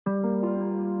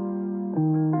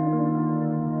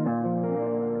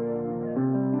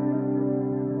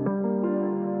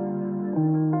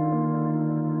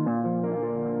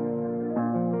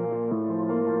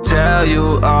tell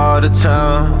you all the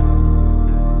time,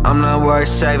 I'm not worth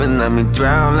saving, let me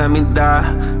drown, let me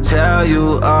die. Tell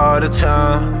you all the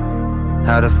time,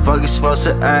 how the fuck you supposed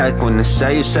to act when they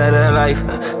say you saved their life?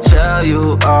 Tell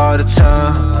you all the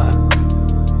time,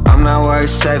 I'm not worth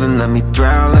saving, let me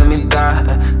drown, let me die.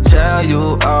 Tell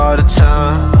you all the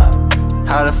time,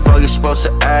 how the fuck you supposed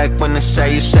to act when they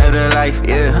say you saved their life?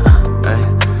 Yeah,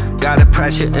 ay. Got the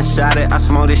pressure inside it, I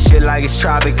smoke this shit like it's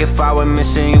tropic. If I were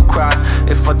missing, you cry.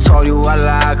 If I told you I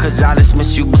lied, cause I just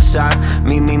miss you beside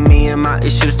me and my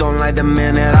issues don't like the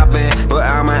man that I've been. But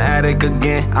I'm an addict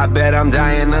again, I bet I'm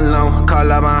dying alone.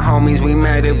 Call up my homies, we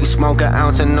made it, we smoke an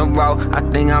ounce in a row. I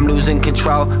think I'm losing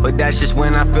control, but that's just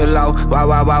when I feel low.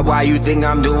 Why you think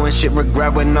I'm doing shit,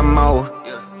 regret when I'm old?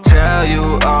 Tell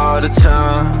you all the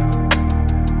time,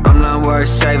 I'm not worth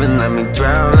saving, let me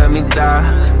drown, let me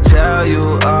die. Tell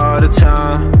you all the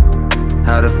time,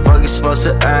 how the fuck you supposed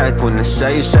to act when they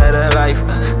say you saved their life?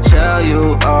 Tell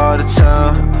you all the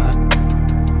time,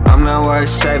 I'm not worth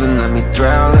saving, let me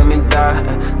drown, let me die.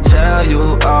 Tell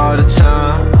you all the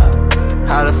time,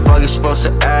 how the fuck you supposed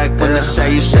to act when they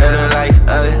say you saved their life?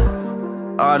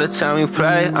 All the time you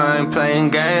play, I ain't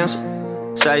playing games.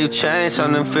 Say you changed,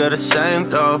 something feel the same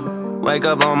though. Wake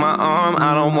up on my arm,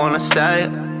 I don't wanna stay.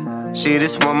 She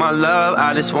just want my love,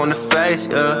 I just want the face,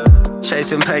 yeah.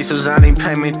 Chasing pesos, I need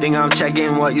payment, think I'm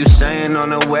checking what you saying on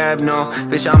the web, no.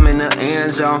 Bitch, I'm in the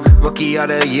end zone, rookie of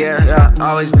the year, yeah.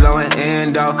 Always blowing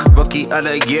endo, rookie of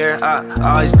the year,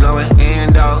 always blowing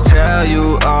endo. Tell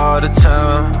you all the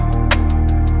time,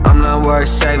 I'm not worth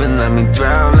saving, let me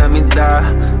drown, let me die.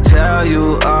 Tell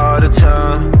you all the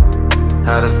time,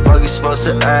 how the fuck you supposed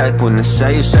to act when they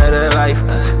say you saved their life?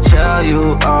 Tell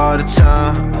you all the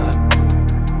time,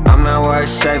 I'm not worth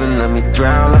saving, let me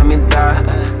drown, let me die.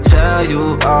 Tell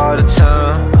you all the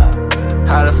time,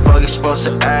 how the fuck you supposed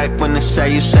to act when they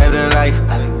say you saved their life?